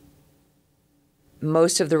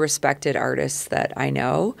most of the respected artists that I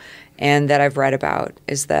know and that I've read about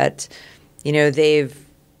is that, they've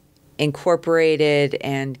incorporated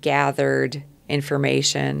and gathered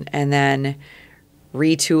information and then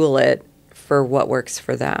retool it for what works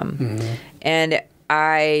for them. And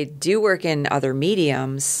I do work in other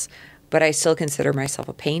mediums, but I still consider myself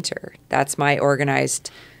a painter. That's my organized,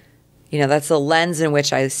 that's the lens in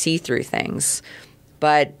which I see through things.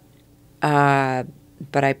 But I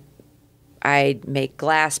make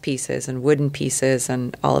glass pieces and wooden pieces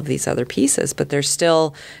and all of these other pieces, but they're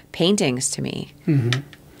still paintings to me. Mm-hmm.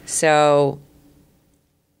 So,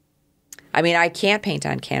 I mean, I can't paint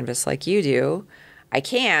on canvas like you do. I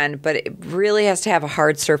can, but it really has to have a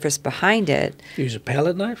hard surface behind it. Use a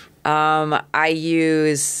palette knife? I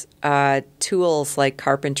use tools like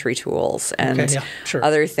carpentry tools and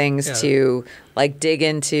other things to like dig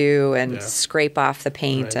into and scrape off the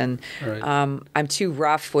paint. Right. And I'm too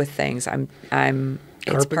rough with things.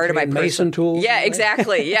 It's part of my mason tools. Yeah,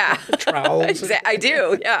 exactly. Yeah, trowels. I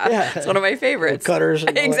do. Yeah, it's one of my favorites. Cutters.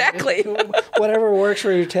 And exactly. Whatever works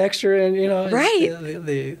for your texture and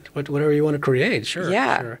right. Whatever you want to create. Sure.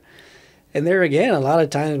 Yeah. Sure. And there again, a lot of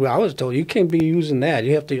times I was told you can't be using that.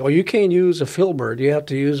 You have to, or you can't use a filbert. You have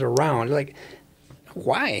to use a round. Like,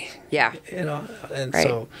 why? Yeah. And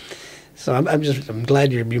right. So I'm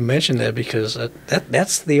glad you mentioned that, because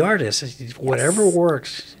that's the artist. Whatever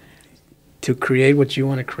works to create what you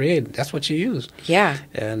want to create, that's what you use. Yeah.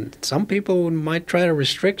 And some people might try to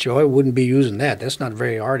restrict you. I wouldn't be using that. That's not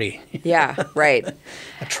very arty. Yeah, right.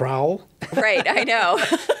 A trowel. Right, I know.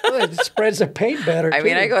 Well, it spreads the paint better, I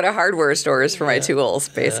mean, I go to hardware stores for my tools,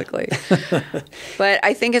 basically. But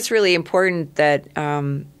I think it's really important that,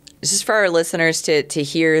 just for our listeners to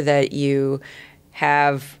hear that you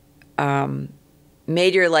have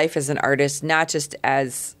made your life as an artist, not just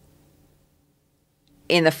as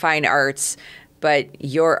in the fine arts, but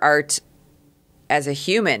your art as a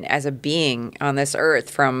human, as a being on this earth,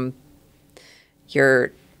 from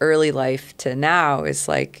your early life to now, is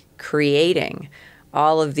like creating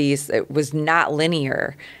all of these. It was not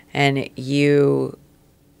linear, and you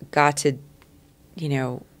got to,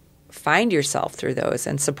 find yourself through those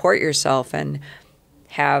and support yourself and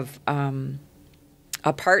have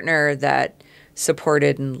a partner that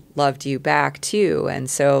supported and loved you back too. And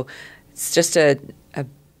so it's just a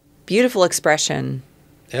beautiful expression.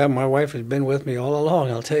 Yeah, my wife has been with me all along,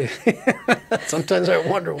 I'll tell you. Sometimes I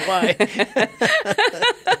wonder why.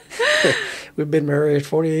 We've been married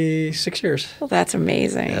 46 years. Well, that's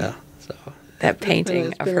amazing. Yeah. So that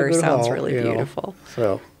painting of her sounds really beautiful.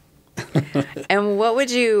 So. And what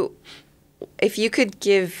would you, if you could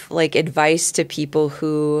give like advice to people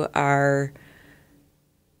who are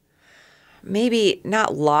maybe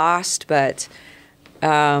not lost, but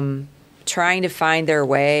trying to find their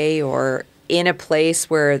way, or in a place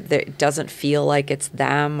where it doesn't feel like it's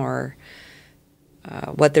them, or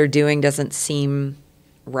what they're doing doesn't seem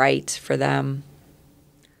right for them?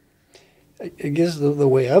 I guess the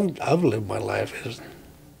way I've lived my life is,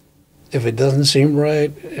 if it doesn't seem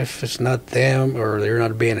right, if it's not them or they're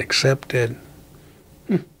not being accepted,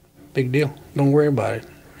 big deal. Don't worry about it.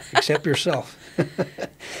 Accept yourself.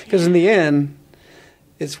 Because in the end,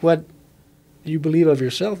 it's what you believe of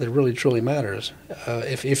yourself that really truly matters.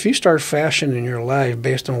 If you start fashioning your life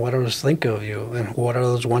based on what others think of you and what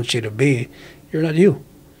others want you to be, you're not you.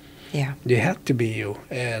 Yeah. You have to be you.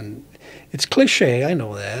 And it's cliche, I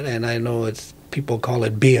know that, and I know people call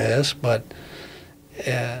it BS, but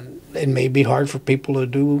it may be hard for people to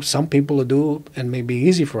do, some people to do, and may be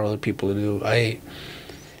easy for other people to do.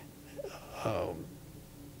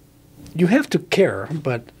 You have to care,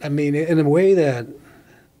 but I mean, in a way that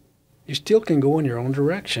you still can go in your own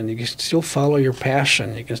direction. You can still follow your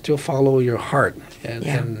passion. You can still follow your heart.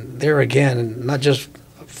 And there again, not just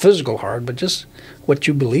physical heart, but just what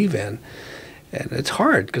you believe in. And it's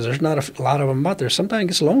hard because there's not a lot of them out there. Sometimes it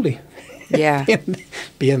gets lonely. Yeah.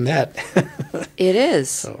 being that. It is.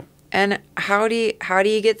 So. And how do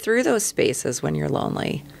you get through those spaces when you're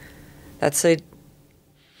lonely? That's a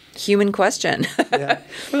human question. Yeah.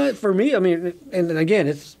 Well, for me, I mean, and again,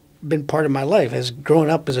 it's been part of my life. As growing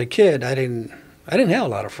up as a kid, I didn't have a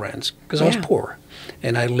lot of friends because I was poor,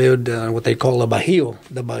 and I lived what they call a bajillo.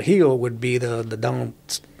 The bajillo would be the down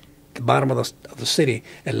the bottom of the city.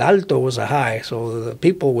 El alto was a high, so the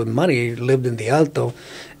people with money lived in the alto,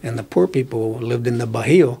 and the poor people lived in the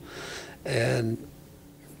bajillo, and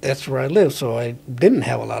that's where I lived. So I didn't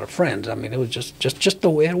have a lot of friends. I mean, it was just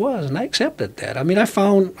the way it was, and I accepted that. I mean, I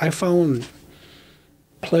found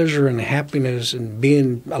pleasure and happiness in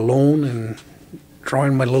being alone and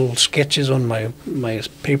drawing my little sketches on my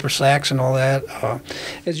paper sacks and all that.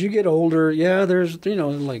 As you get older, there's,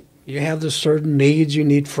 like, you have this certain needs. You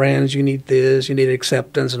need friends. You need this. You need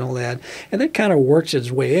acceptance and all that. And that kind of works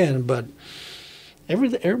its way in. But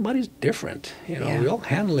everybody's different. We all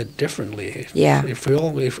handle it differently. If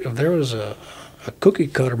there was a cookie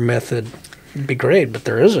cutter method It'd be great, but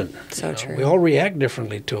there isn't. So true. We all react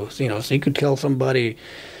differently to it. So you could tell somebody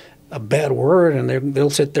a bad word, and they'll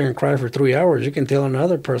sit there and cry for 3 hours. You can tell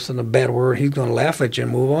another person a bad word, he's going to laugh at you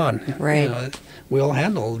and move on. Right. We all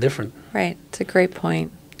handle different. Right. It's a great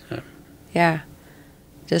point. Yeah.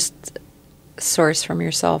 Just source from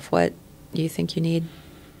yourself what you think you need.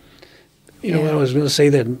 I was going to say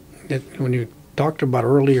that when you talked about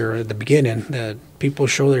earlier at the beginning that people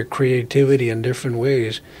show their creativity in different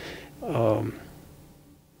ways, I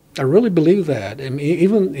really believe that. I mean,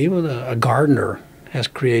 even a gardener has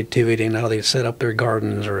creativity in how they set up their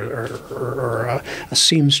gardens, or a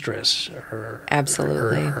seamstress,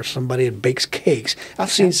 absolutely, or somebody that bakes cakes. I've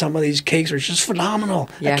seen some of these cakes are just phenomenal.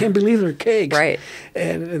 Yeah. I can't believe they're cakes. Right.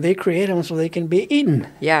 And they create them so they can be eaten.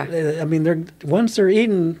 Yeah. I mean, once they're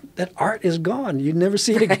eaten, that art is gone. You never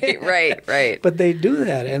see it again. Right. But they do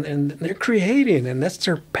that, and they're creating, and that's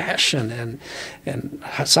their passion. And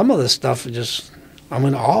some of the stuff is just, I'm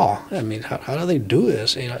in awe. I mean, how do they do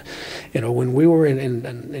this? When we were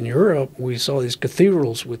in Europe, we saw these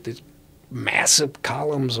cathedrals with these massive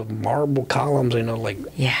columns of marble columns,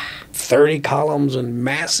 30 columns and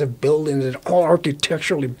massive buildings, and all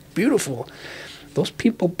architecturally beautiful. Those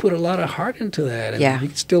people put a lot of heart into that, and you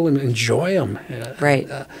can still enjoy them. Right.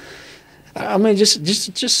 I mean,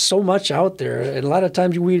 just so much out there. And a lot of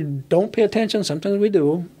times we don't pay attention. Sometimes we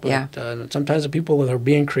do. But, sometimes the people that are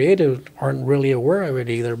being creative aren't really aware of it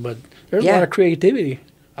either. But there's a lot of creativity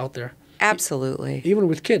out there. Absolutely. Even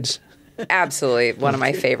with kids. Absolutely. One of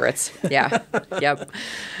my favorites. Yeah. Yep.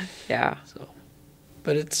 Yeah.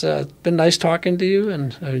 But it's been nice talking to you,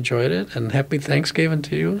 and I enjoyed it. And happy Thanksgiving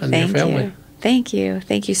to you and your family. Thank you.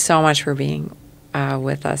 Thank you so much for being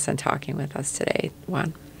with us and talking with us today,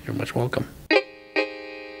 Juan. You're much welcome.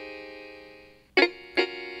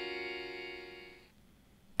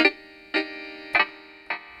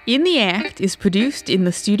 In the Act is produced in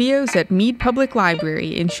the studios at Mead Public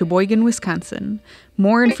Library in Sheboygan, Wisconsin.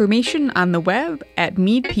 More information on the web at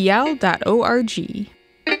meadpl.org.